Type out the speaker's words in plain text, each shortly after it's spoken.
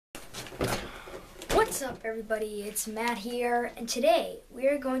What's up, everybody? It's Matt here, and today we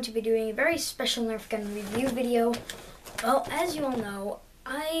are going to be doing a very special Nerf gun review video. Well, as you all know,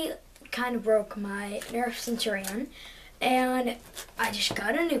 I kind of broke my Nerf CENTURION, and I just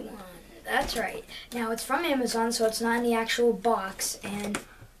got a new one. That's right. Now, it's from Amazon, so it's not in the actual box, and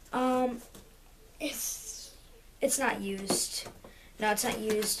it's not used. No, it's not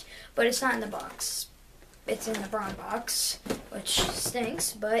used, but it's not in the box. It's in the brown box, which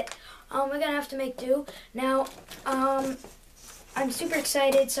stinks, but we're gonna have to make do. Now, I'm super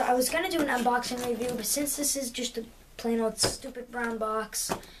excited. So I was gonna do an unboxing review, but since this is just a plain old stupid brown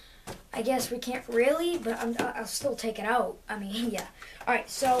box, I guess we can't really, but I'll still take it out. I mean, yeah. All right,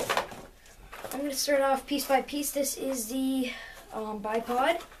 so I'm gonna start off piece by piece. This is the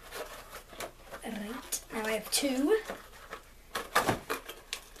bipod. All right, now I have two.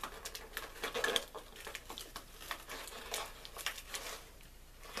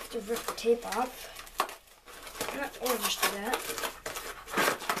 To rip the tape off, or just do that.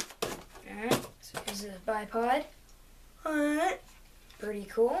 Alright, so here's the bipod. Alright, pretty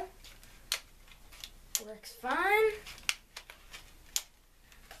cool. Works fine.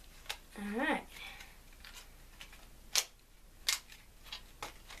 Alright.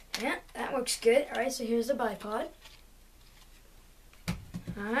 Yeah, that works good. Alright, so here's the bipod.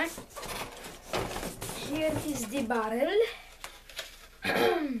 Alright. Here is the barrel.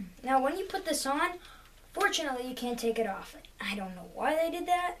 Now, when you put this on, fortunately, you can't take it off. I don't know why they did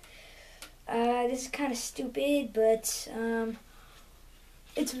that. This is kind of stupid, but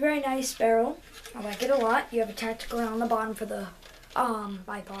it's a very nice barrel. I like it a lot. You have a tactical on the bottom for the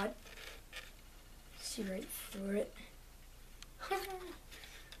bipod. See right through it.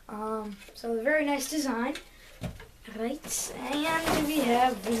 So a very nice design. Right, and we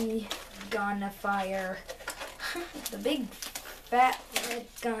have the gun fire. The big fat red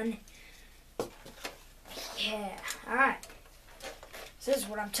gun. Yeah, alright. So this is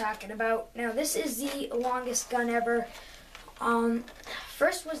what I'm talking about. Now, this is the longest gun ever.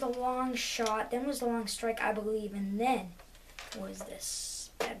 First was the long shot, then was the long strike, I believe, and then was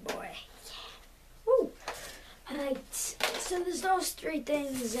this bad boy. Yeah. Woo! Alright, so there's those three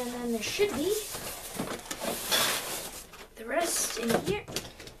things, and then there should be the rest in here.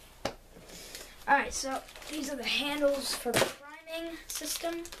 Alright, so these are the handles for the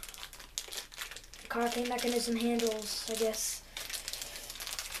system. Cocking mechanism handles, I guess.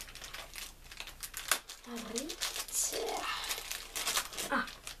 Alright.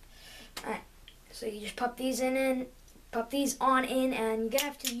 So you just pop these on in, and you're gonna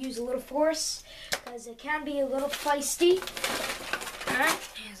have to use a little force because it can be a little feisty. Alright,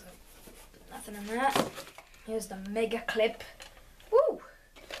 nothing in that. Here's the mega clip. Woo!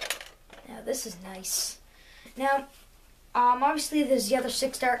 Now this is nice. Now, obviously there's the other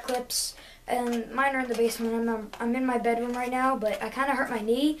 6 dart clips, and mine are in the basement. I'm in my bedroom right now, but I kind of hurt my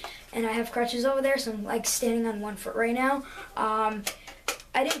knee, and I have crutches over there, so I'm like standing on one foot right now.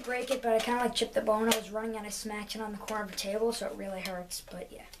 I didn't break it, but I kind of like chipped the bone. I was running and I smacked it on the corner of the table, so it really hurts, but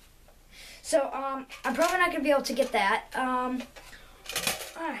yeah. So, I'm probably not going to be able to get that. Alright,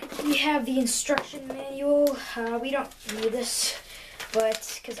 we have the instruction manual. We don't need this.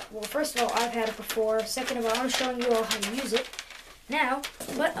 But, well, first of all, I've had it before. Second of all, I'm showing you all how to use it now.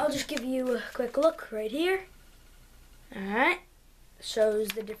 But I'll just give you a quick look right here. Alright. Shows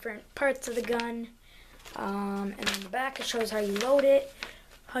the different parts of the gun. And in the back, it shows how you load it,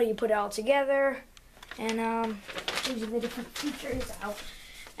 how you put it all together, and gives you the different features out.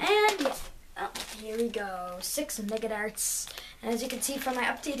 And, yeah. Oh, here we go. 6 mega darts. And as you can see from my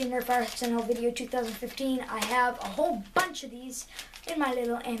updated Nerf Arsenal video 2015, I have a whole bunch of these in my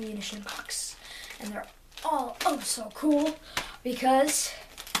little ammunition box. And they're all oh so cool because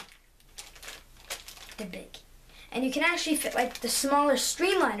they're big. And you can actually fit like the smaller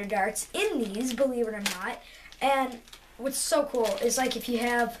streamliner darts in these, believe it or not. And what's so cool is like if you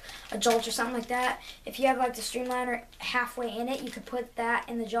have a jolt or something like that, if you have like the streamliner halfway in it, you could put that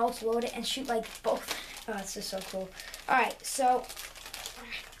in the jolt, load it, and shoot like both. Oh, it's just so cool. Alright, so,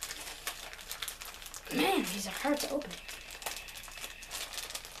 man, these are hard to open.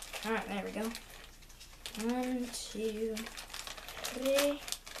 Alright, there we go. 1, 2, 3,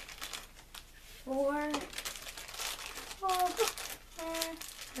 4, 5,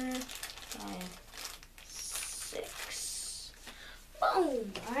 6.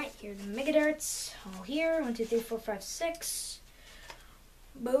 Boom! Alright, here are the mega darts. All here. 1, 2, 3, 4, 5, 6.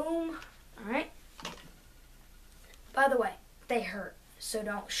 Boom. Alright. By the way, they hurt, so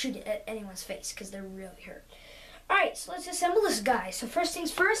don't shoot it at anyone's face because they really hurt. Alright, so let's assemble this guy. So first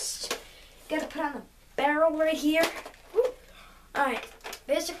things first, you gotta put on the barrel right here. Alright,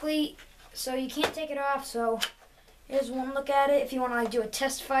 basically so you can't take it off. So here's one look at it. If you want to like do a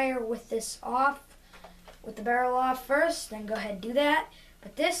test fire with this off, with the barrel off first, then go ahead and do that.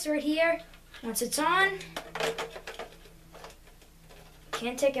 But this right here, once it's on,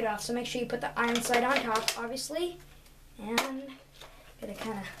 can't take it off. So make sure you put the iron sight on top, obviously, and get it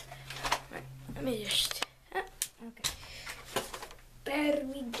kind of. Right, let me just. Okay. There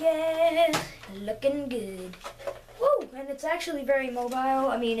we go. Looking good. Woo! And it's actually very mobile.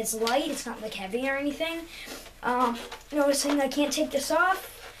 I mean, it's light. It's not like heavy or anything. Noticing I can't take this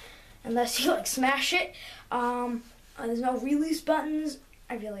off unless you like smash it. There's no release buttons.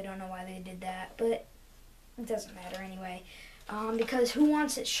 I really don't know why they did that, but it doesn't matter anyway. Because who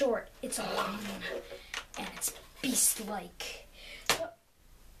wants it short? It's long and it's beast-like.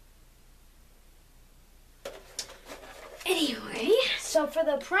 Anyway, so for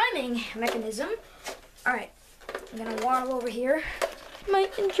the priming mechanism, alright, I'm gonna waddle over here. My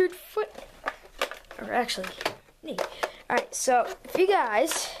injured foot. Or actually, knee. Alright, so if you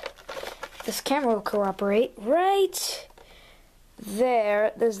guys, this camera will cooperate, right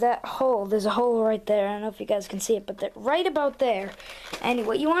there, there's that hole. There's a hole right there. I don't know if you guys can see it, but right about there. And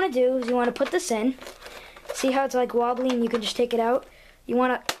what you want to do is you want to put this in. See how it's like wobbly and you can just take it out? You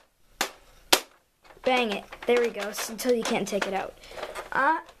want to bang it. There we go, until you can't take it out.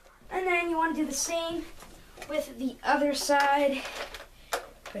 And then you want to do the same with the other side.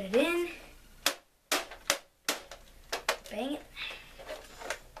 Put it in. Bang it.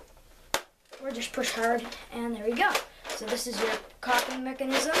 Or just push hard, and there we go. So this is your cocking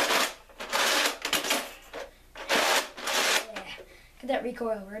mechanism. Yeah. Get that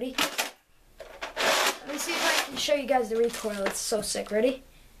recoil, ready? Let me see if I can show you guys the recoil. It's so sick. Ready?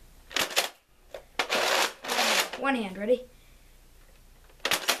 One hand, ready?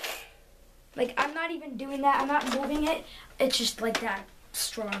 Like, I'm not even doing that. I'm not moving it. It's just like that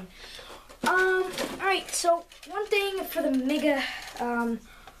strong. Alright, so one thing for the Mega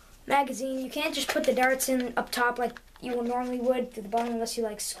magazine, you can't just put the darts in up top like you normally would through the bottom unless you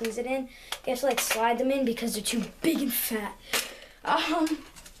like squeeze it in. You have to like slide them in because they're too big and fat.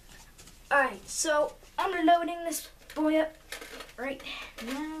 Alright, so I'm loading this boy up right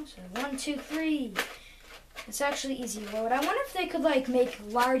now. So 1, 2, 3. It's actually easy to load. I wonder if they could like make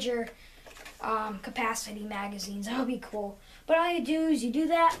larger capacity magazines. That would be cool. But all you do is you do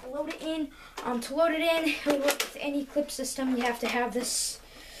that, load it in. To load it in, with any clip system, you have to have this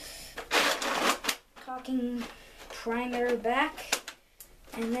cocking primer back.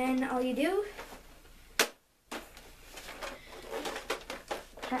 And then all you do,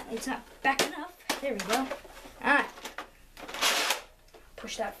 apparently it's not back enough. There we go. Alright.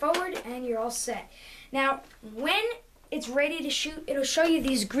 Push that forward and you're all set. Now, when it's ready to shoot, it'll show you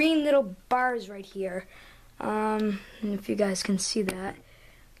these green little bars right here. If you guys can see that,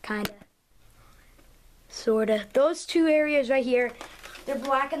 kinda, sorta. Those two areas right here, they're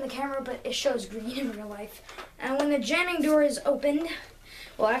black in the camera, but it shows green in real life. And when the jamming door is opened,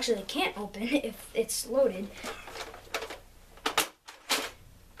 well, actually it can't open if it's loaded.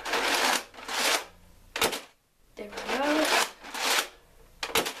 There we go.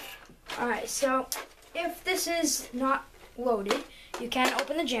 Alright, so if this is not loaded, you can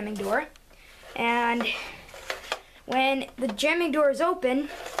open the jamming door, and when the jamming door is open,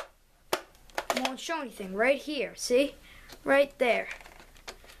 it won't show anything. Right here, see? Right there.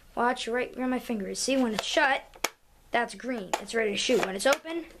 Watch right where my finger is. See, when it's shut, that's green. It's ready to shoot. When it's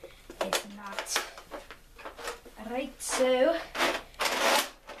open, it's not. Alright, so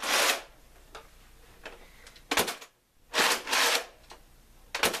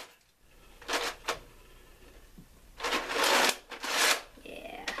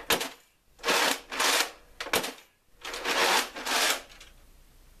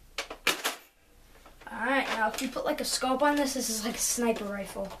now, if you put like a scope on this, this is like a sniper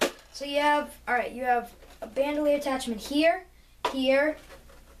rifle. So you have, alright, you have a bandolier attachment here, here,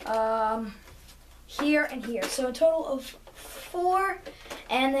 here, and here. So a total of 4.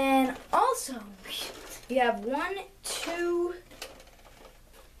 And then also, you have 2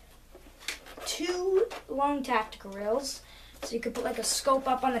 long tactical rails. So you could put like a scope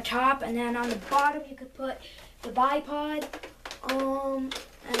up on the top, and then on the bottom you could put the bipod.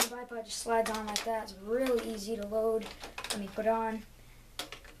 And the bipod just slides on like that. It's really easy to load. Let me put on.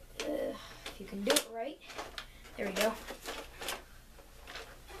 If you can do it right. There we go.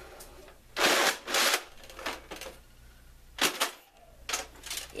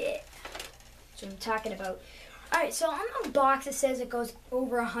 Yeah. That's what I'm talking about. Alright, so on the box it says it goes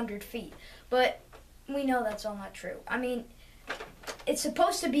over 100 feet. But we know that's all not true. I mean, it's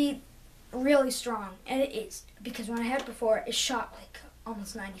supposed to be really strong. And it is. Because when I had it before, it shot like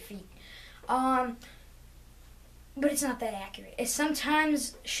almost 90 feet. But it's not that accurate. It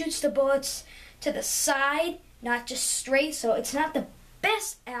sometimes shoots the bullets to the side, not just straight, so it's not the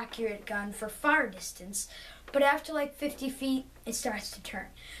best accurate gun for far distance, but after like 50 feet, it starts to turn.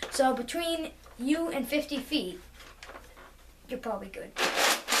 So between you and 50 feet, you're probably good.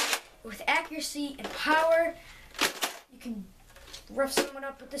 With accuracy and power, you can rough someone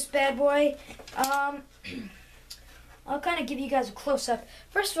up with this bad boy. I'll kind of give you guys a close-up.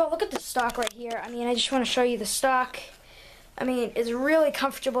 First of all, look at the stock right here. I mean, I just want to show you the stock. I mean, it's really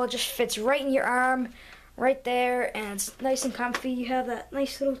comfortable. It just fits right in your arm, right there, and it's nice and comfy. You have that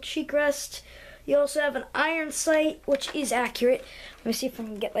nice little cheek rest. You also have an iron sight, which is accurate. Let me see if I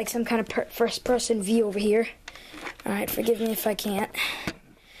can get like some kind of first-person view over here. All right, forgive me if I can't.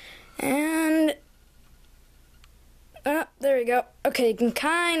 And there we go. Okay, you can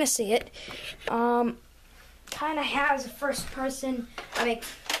kind of see it. Kind of has a first-person. I mean,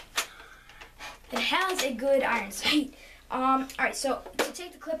 it has a good iron sight. All right, so to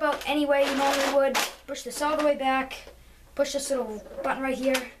take the clip out any way you normally would, push this all the way back. Push this little button right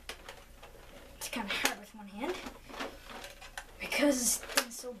here. It's kind of hard with one hand because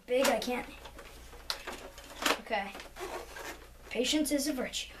it's so big I can't. Okay. Patience is a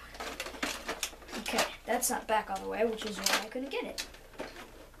virtue. Okay, that's not back all the way, which is why I couldn't get it.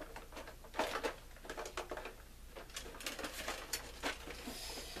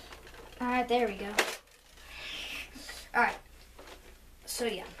 Alright, there we go. Alright. So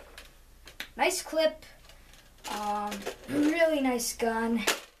yeah. Nice clip. Really nice gun.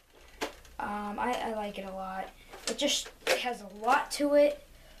 I like it a lot. It just has a lot to it.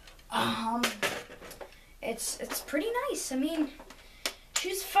 It's pretty nice. I mean,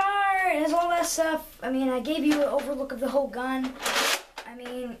 shoots far, it has all that stuff. I mean, I gave you an overlook of the whole gun. I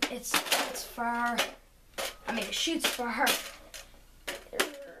mean, it's far. I mean, it shoots far.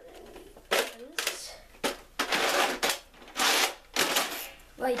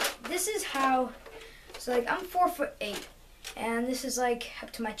 Like, this is how, so like, I'm 4'8", and this is like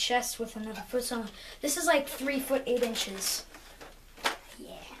up to my chest with another foot, so this is like 3 foot 8 inches.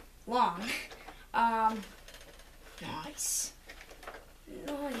 Yeah, long. Nice.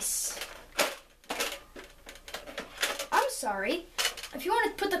 Nice. I'm sorry. If you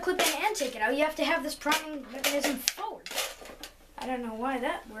want to put the clip in and take it out, you have to have this priming mechanism forward. I don't know why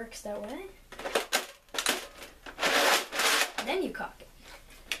that works that way. And then you cock it.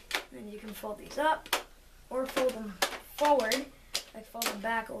 And you can fold these up, or fold them forward, like fold them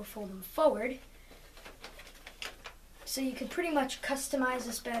back or fold them forward. So you can pretty much customize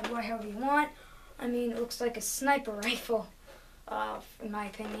this bad boy however you want. I mean, it looks like a sniper rifle, in my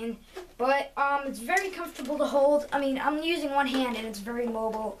opinion. But it's very comfortable to hold. I mean, I'm using one hand and it's very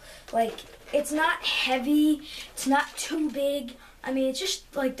mobile. Like, it's not heavy, it's not too big. I mean, it's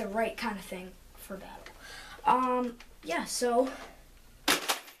just like the right kind of thing for battle. Yeah, so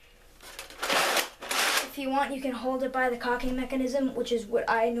if you want, you can hold it by the cocking mechanism, which is what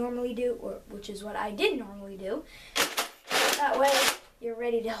I normally do, or which is what I did normally do. That way, you're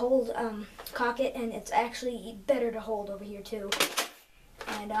ready to hold, cock it, and it's actually better to hold over here too.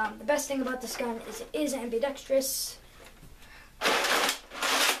 And the best thing about this gun is it is ambidextrous.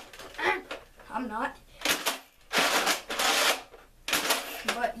 I'm not.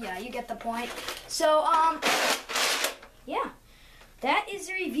 But yeah, you get the point. So, yeah. That is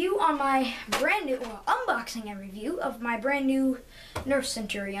a review on my brand new, well, unboxing and review of my brand new Nerf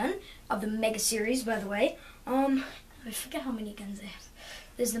CENTURION of the Mega series, by the way. I forget how many guns they have.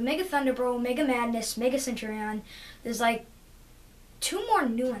 There's the Mega Thunderbolt, Mega Madness, Mega CENTURION. There's like 2 more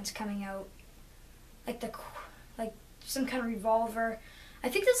new ones coming out, like some kind of revolver. I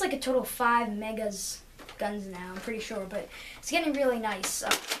think there's like a total of 5 Megas guns now. I'm pretty sure, but it's getting really nice.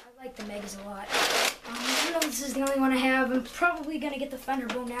 I like the Megas a lot. Even though this is the only one I have, I'm probably gonna get the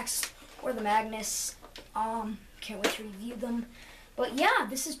Thunderbolt next or the Magnus. Can't wait to review them. But yeah,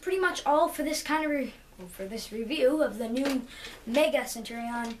 this is pretty much all for this kind of for this review of the new Mega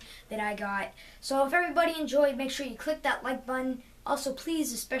CENTURION that I got. So if everybody enjoyed, make sure you click that like button. Also,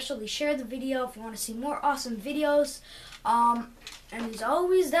 please especially share the video if you want to see more awesome videos. And there's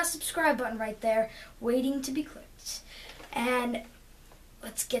always that subscribe button right there waiting to be clicked. And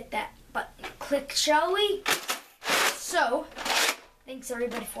let's get that button clicked, shall we? So, thanks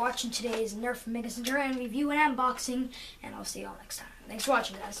everybody for watching today's Nerf Mega CENTURION review and unboxing, and I'll see you all next time. Thanks for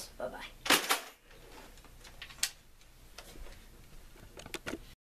watching, guys. Bye-bye.